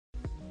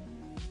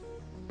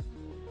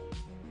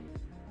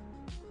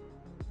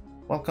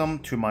Welcome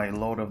to my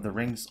Lord of the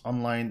Rings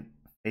online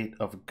Fate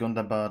of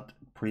Gundabad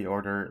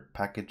pre-order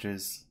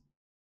packages,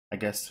 I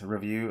guess,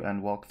 review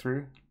and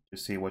walkthrough to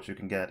see what you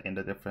can get in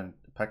the different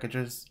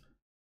packages.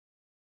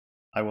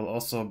 I will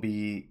also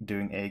be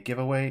doing a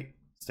giveaway.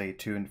 Stay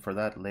tuned for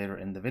that later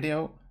in the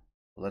video.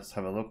 Let's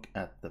have a look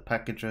at the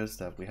packages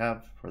that we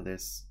have for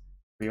this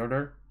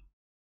pre-order.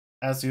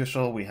 As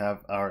usual, we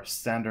have our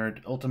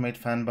standard Ultimate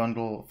Fan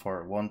Bundle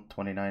for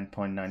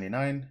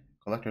 $129.99,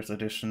 Collector's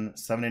Edition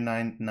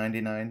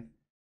 $79.99,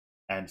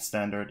 and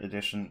Standard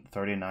Edition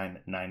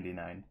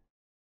 $39.99.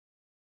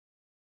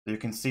 So you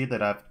can see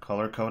that I've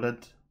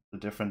color-coded the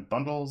different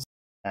bundles,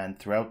 and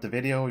throughout the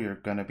video you're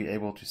going to be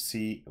able to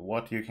see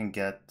what you can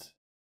get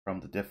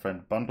from the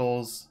different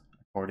bundles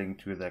according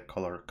to the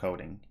color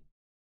coding.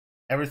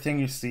 Everything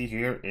you see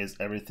here is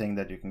everything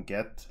that you can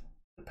get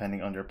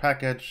depending on your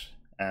package,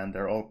 and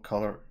they're all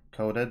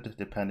color-coded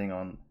depending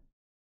on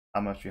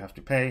how much you have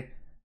to pay.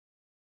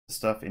 The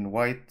stuff in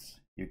white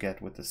you get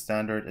with the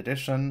Standard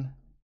Edition.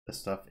 The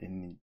stuff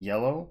in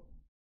yellow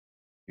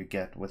you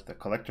get with the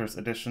Collector's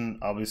Edition.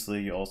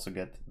 Obviously you also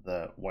get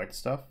the white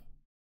stuff,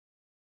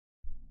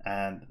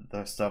 and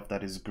the stuff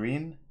that is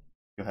green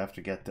you have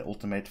to get the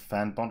Ultimate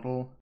Fan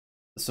Bundle.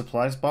 The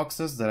supplies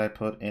boxes that I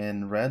put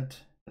in red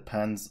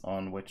depends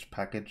on which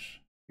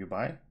package you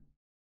buy,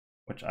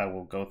 which I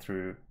will go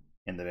through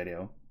in the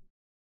video.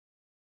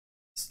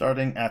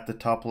 Starting at the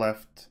top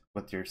left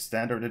with your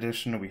Standard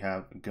Edition, we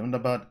have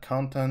Gundabad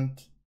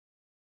content.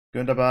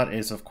 Gundabad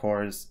is of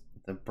course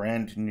the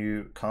brand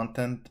new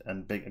content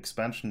and big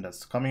expansion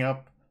that's coming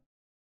up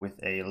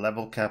with a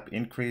level cap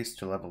increase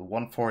to level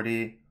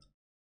 140,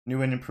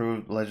 new and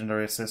improved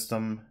legendary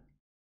system,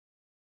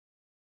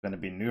 going to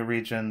be new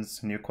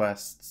regions, new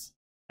quests,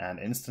 and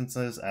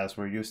instances as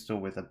we're used to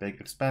with a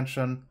big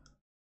expansion.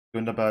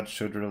 Gundabad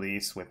should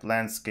release with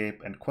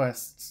landscape and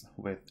quests,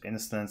 with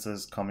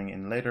instances coming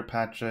in later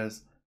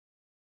patches,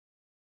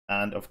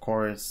 and of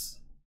course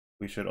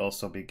we should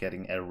also be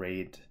getting a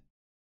raid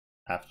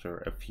after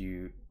a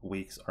few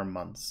weeks or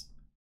months.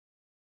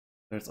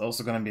 There's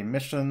also going to be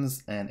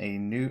missions and a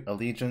new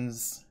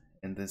allegiance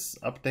in this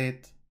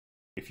update.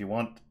 If you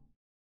want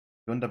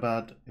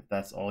Gundabad, if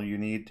that's all you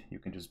need, you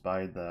can just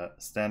buy the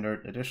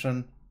Standard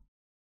Edition.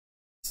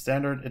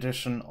 Standard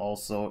Edition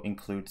also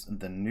includes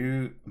the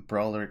new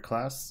Brawler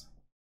class.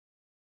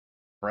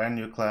 Brand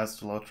new class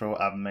to Lotro.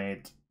 I've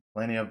made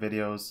plenty of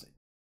videos.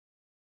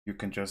 You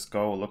can just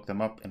go look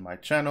them up in my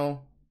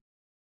channel.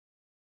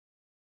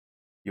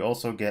 You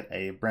also get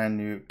a brand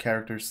new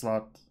character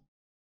slot.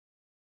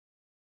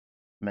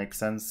 Makes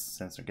sense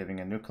since they're giving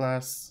a new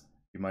class.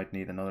 You might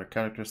need another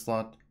character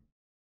slot.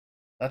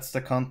 That's the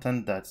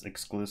content that's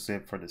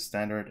exclusive for the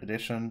Standard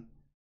Edition.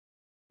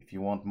 If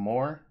you want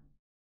more,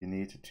 you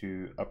need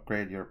to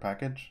upgrade your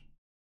package.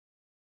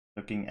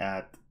 Looking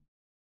at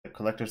the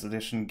Collector's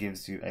Edition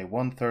gives you a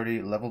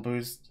 130 level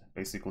boost,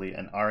 basically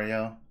an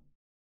aria.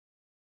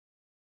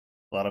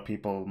 A lot of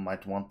people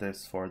might want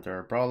this for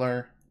their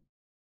brawler.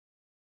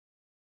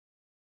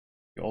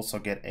 You also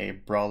get a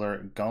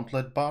Brawler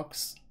Gauntlet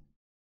box,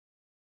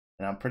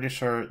 and I'm pretty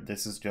sure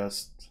this is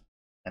just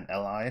an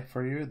LI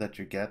for you that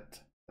you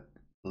get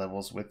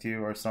levels with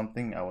you or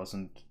something. I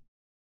wasn't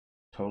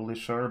totally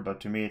sure,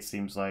 but to me it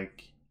seems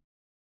like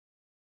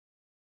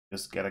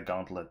just get a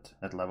gauntlet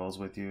at levels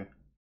with you.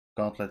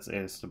 Gauntlets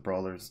is the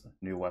Brawler's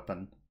new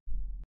weapon.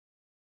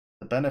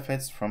 The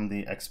benefits from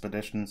the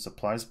Expedition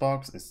Supplies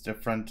box is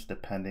different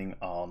depending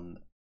on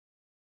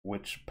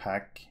which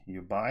pack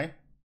you buy.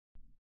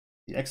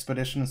 The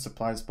Expedition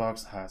Supplies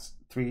box has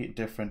 3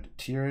 different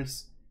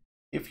tiers.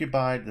 If you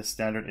buy the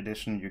Standard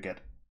Edition, you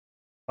get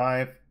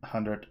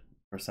 500%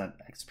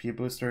 XP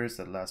boosters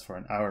that last for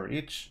an hour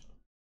each.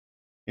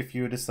 If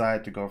you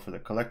decide to go for the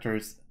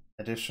Collector's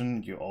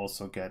Edition, you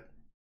also get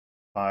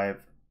 5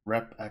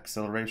 Rep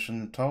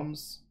Acceleration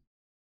Tomes.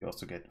 You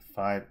also get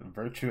 5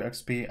 Virtue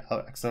XP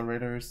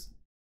Accelerators.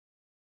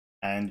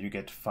 And you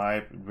get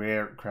 5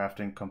 Rare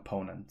Crafting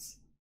Components.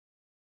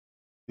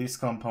 These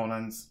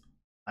components,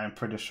 I'm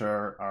pretty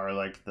sure, are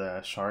like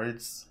the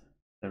shards,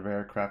 the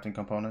rare crafting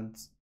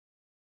components.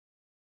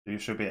 So you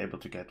should be able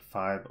to get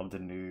 5 of the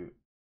new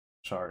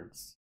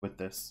shards with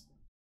this.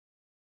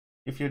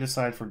 If you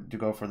decide to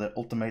go for the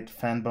Ultimate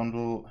Fan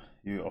Bundle,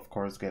 you of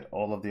course get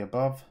all of the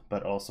above,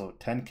 but also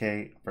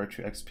 10k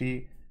Virtue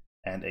XP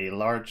and a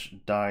large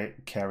die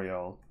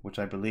carryall, which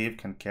I believe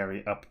can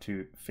carry up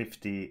to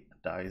 50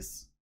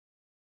 dies.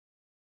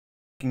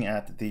 Looking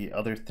at the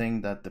other thing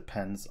that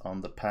depends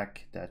on the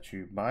pack that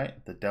you buy,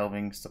 the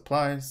Delving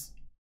Supplies.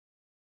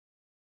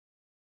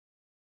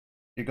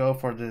 If you go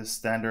for the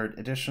Standard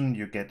Edition,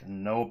 you get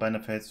no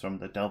benefits from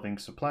the Delving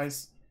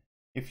Supplies.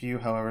 If you,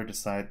 however,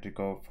 decide to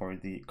go for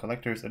the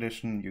Collector's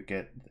Edition, you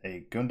get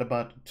a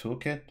Gundabad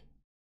toolkit.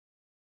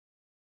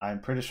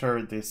 I'm pretty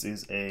sure this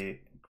is a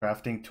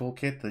crafting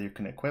toolkit that you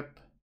can equip.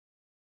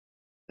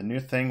 The new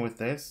thing with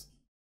this,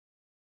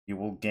 you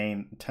will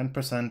gain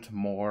 10%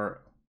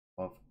 more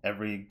of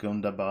every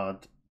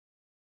Gundabad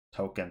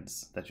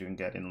tokens that you can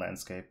get in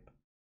landscape.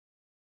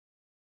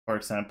 For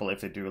example,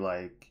 if they do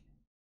like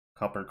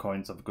copper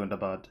coins of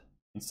Gundabad.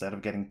 Instead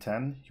of getting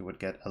 10, you would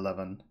get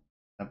 11,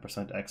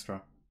 10%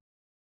 extra,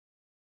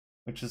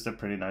 which is a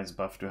pretty nice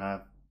buff to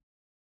have.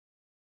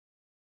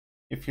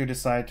 If you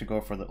decide to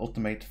go for the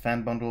Ultimate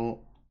Fan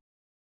Bundle,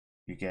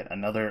 you get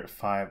another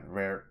 5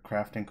 rare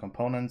crafting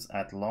components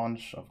at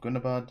launch of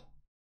Gundabad.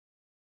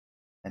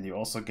 And you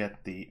also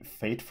get the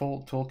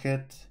Fateful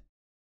Toolkit.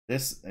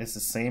 This is the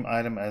same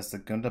item as the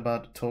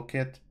Gundabad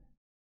Toolkit,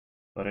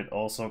 but it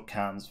also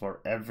counts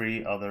for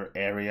every other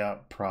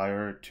area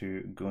prior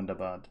to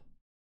Gundabad.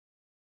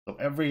 So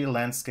every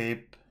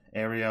landscape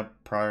area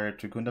prior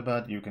to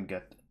Gundabad, you can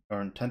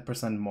earn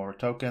 10% more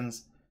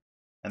tokens,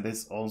 and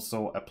this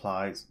also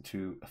applies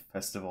to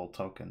festival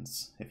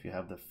tokens if you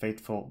have the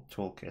Fateful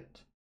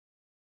Toolkit.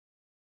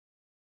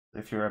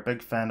 If you're a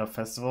big fan of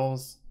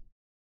festivals,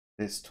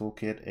 this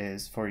toolkit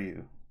is for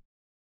you.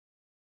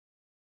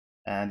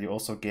 And you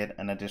also get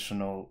an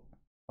additional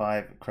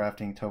 5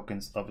 crafting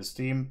tokens of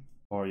esteem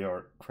for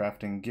your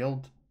crafting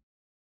guild.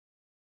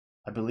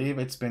 I believe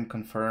it's been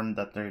confirmed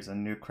that there's a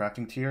new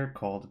crafting tier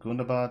called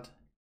Gundabad,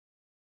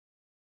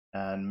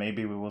 and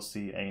maybe we will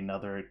see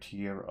another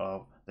tier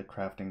of the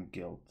crafting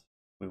guild.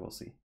 We will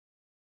see.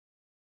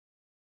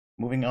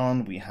 Moving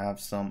on, we have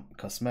some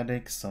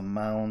cosmetics, some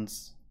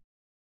mounts.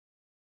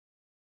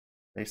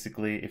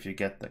 Basically, if you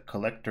get the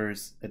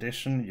collector's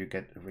edition, you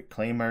get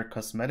Reclaimer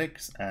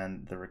cosmetics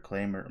and the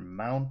Reclaimer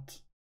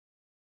mount.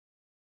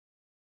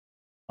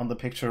 On the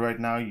picture right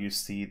now, you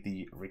see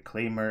the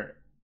Reclaimer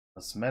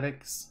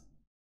cosmetics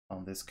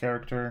on this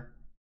character.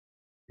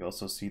 You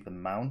also see the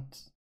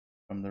mount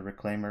from the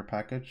Reclaimer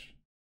package.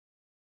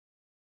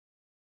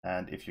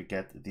 And if you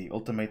get the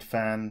Ultimate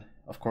Fan,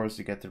 of course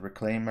you get the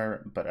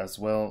Reclaimer, but as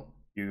well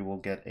you will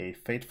get a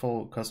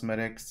Fateful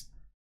cosmetics,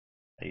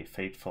 a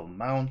Fateful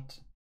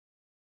mount.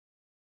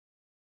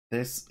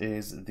 This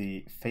is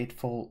the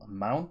Fateful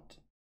mount,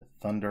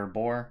 Thunder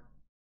Boar,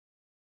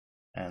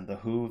 and the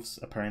hooves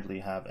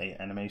apparently have a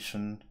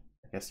animation.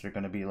 I guess they're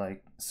going to be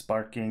like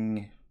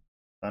sparking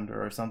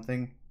thunder or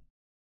something,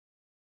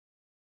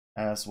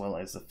 as well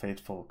as the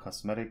Fateful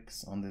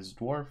cosmetics on this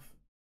dwarf.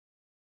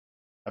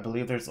 I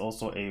believe there's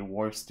also a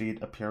War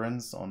Steed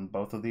appearance on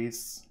both of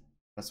these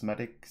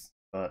cosmetics,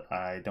 but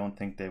I don't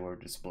think they were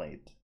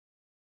displayed.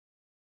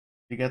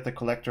 If you get the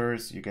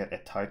collectors, you get a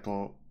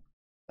title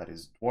that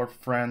is Dwarf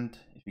Friend.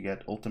 If you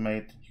get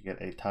Ultimate, you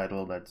get a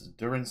title that's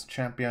Durance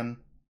Champion.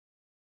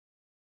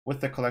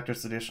 With the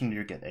collector's edition,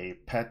 you get a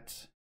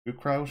pet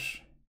Ukraush.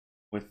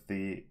 With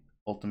the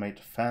Ultimate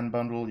Fan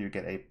Bundle, you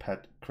get a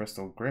pet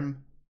Crystal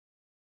Grim.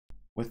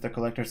 With the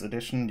collector's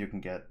edition, you can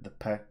get the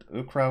pet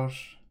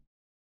Ukraush,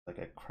 like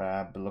a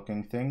crab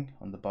looking thing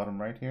on the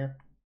bottom right here.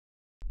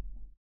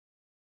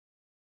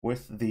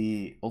 With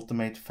the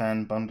Ultimate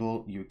Fan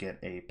Bundle, you get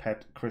a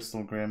pet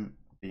Crystal Grim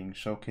being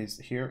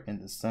showcased here in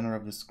the center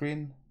of the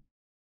screen,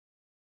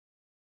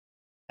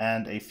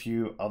 and a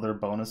few other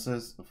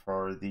bonuses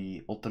for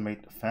the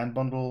Ultimate Fan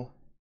Bundle: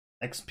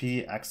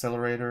 XP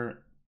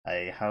Accelerator,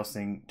 a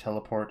housing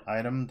teleport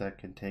item that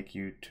can take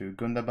you to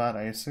Gundabad,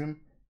 I assume,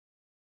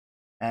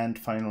 and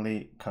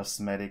finally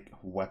Cosmetic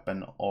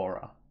Weapon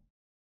Aura.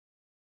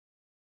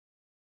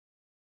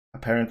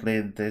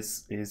 Apparently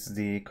this is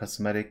the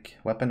Cosmetic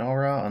Weapon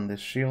Aura on this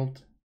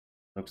shield.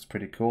 Looks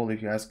pretty cool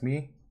if you ask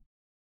me.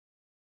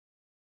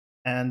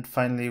 And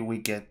finally we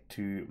get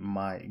to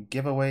my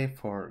giveaway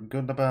for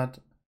Gundabad.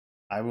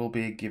 I will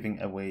be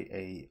giving away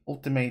a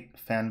Ultimate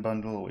Fan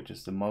Bundle, which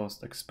is the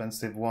most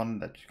expensive one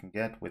that you can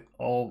get with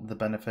all the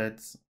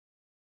benefits,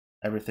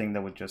 everything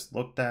that we just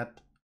looked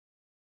at.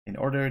 In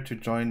order to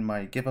join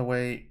my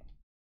giveaway,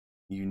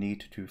 you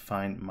need to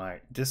find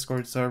my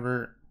Discord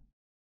server.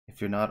 If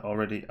you're not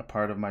already a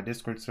part of my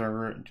Discord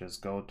server,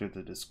 just go to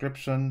the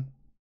description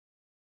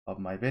of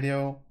my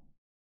video.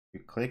 You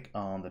click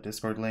on the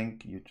Discord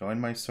link, you join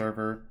my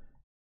server.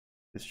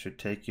 This should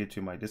take you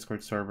to my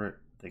Discord server,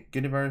 the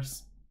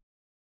Universe.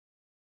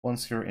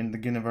 Once you're in the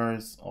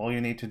Universe, all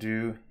you need to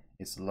do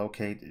is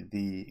locate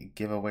the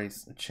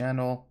giveaways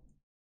channel.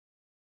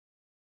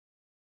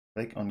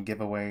 Click on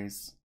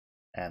giveaways,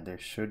 and there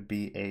should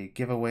be a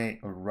giveaway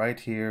right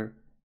here.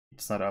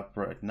 It's not up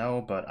right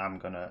now, but I'm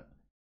gonna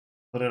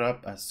put it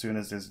up as soon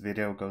as this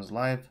video goes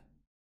live.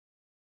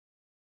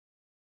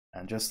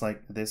 And just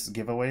like this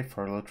giveaway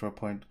for Lotro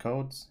point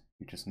codes,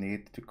 you just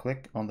need to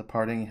click on the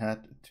parting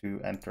hat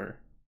to enter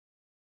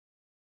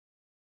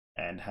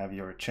and have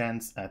your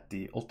chance at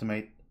the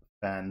Ultimate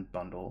Fan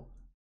Bundle.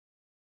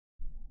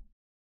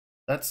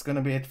 That's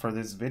gonna be it for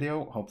this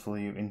video.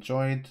 Hopefully you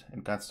enjoyed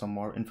and got some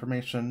more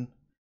information.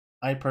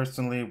 I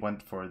personally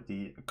went for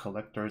the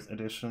collector's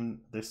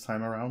edition this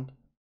time around.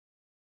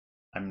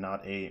 I'm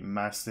not a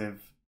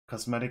massive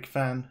cosmetic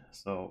fan,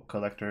 so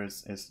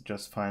collectors is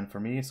just fine for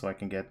me, so I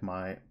can get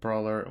my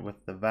brawler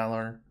with the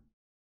Valor.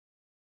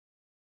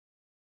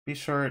 Be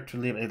sure to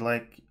leave a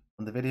like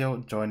on the video,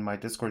 join my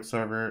Discord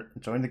server,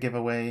 join the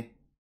giveaway,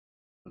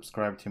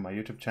 subscribe to my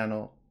YouTube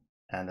channel,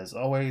 and as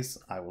always,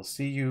 I will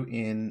see you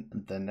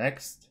in the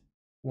next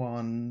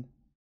one.